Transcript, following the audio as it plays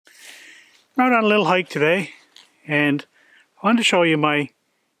Out on a little hike today, and I wanted to show you my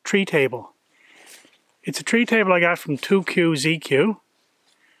tree table. It's a tree table I got from 2QZQ.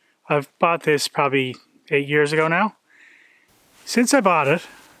 I've bought this probably 8 years ago now. Since I bought it,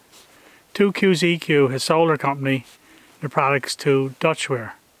 2QZQ has sold their company, their products to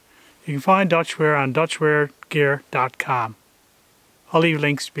Dutchware. You can find Dutchware on dutchwaregear.com. I'll leave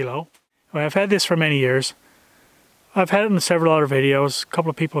links below. I've had this for many years. I've had it in several other videos. A couple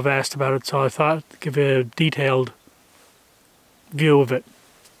of people have asked about it, so I thought I'd give you a detailed view of it.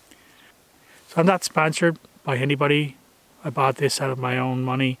 So I'm not sponsored by anybody. I bought this out of my own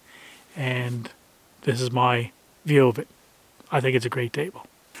money, and this is my view of it. I think it's a great table.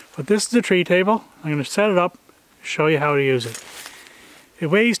 But this is the tree table. I'm going to set it up, show you how to use it. It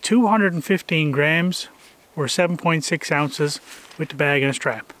weighs 215 grams or 7.6 ounces with the bag and a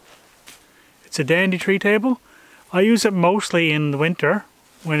strap. It's a dandy tree table. I use it mostly in the winter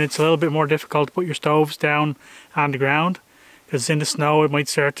when it's a little bit more difficult to put your stoves down on the ground, because in the snow it might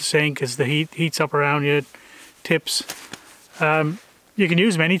start to sink as the heat heats up around you, tips. You can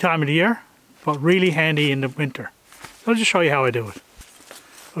use them any time of the year, but really handy in the winter. So I'll just show you how I do it.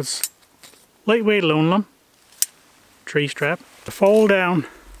 It's lightweight aluminum tree strap. Fold down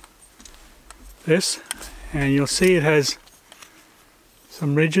this and you'll see it has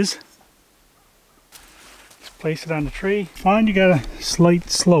some ridges. Just place it on the tree. Find you got a slight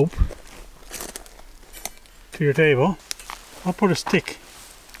slope to your table. I'll put a stick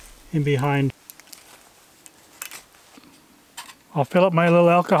in behind. I'll fill up my little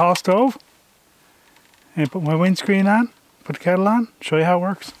alcohol stove and put my windscreen on, put the kettle on, show you how it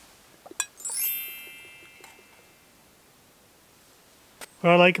works.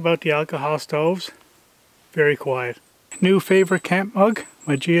 What I like about the alcohol stoves, very quiet. New favorite camp mug,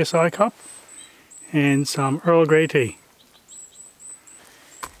 my GSI cup, and some Earl Grey tea.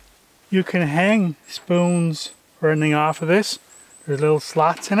 You can hang spoons or anything off of this. There's little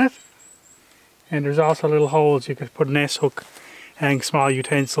slots in it, and there's also little holes you could put an S-hook, hang small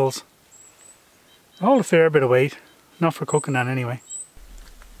utensils. Hold a fair bit of weight, not for cooking on anyway.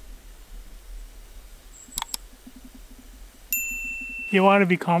 You want to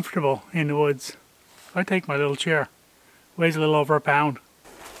be comfortable in the woods. I take my little chair, weighs a little over a pound.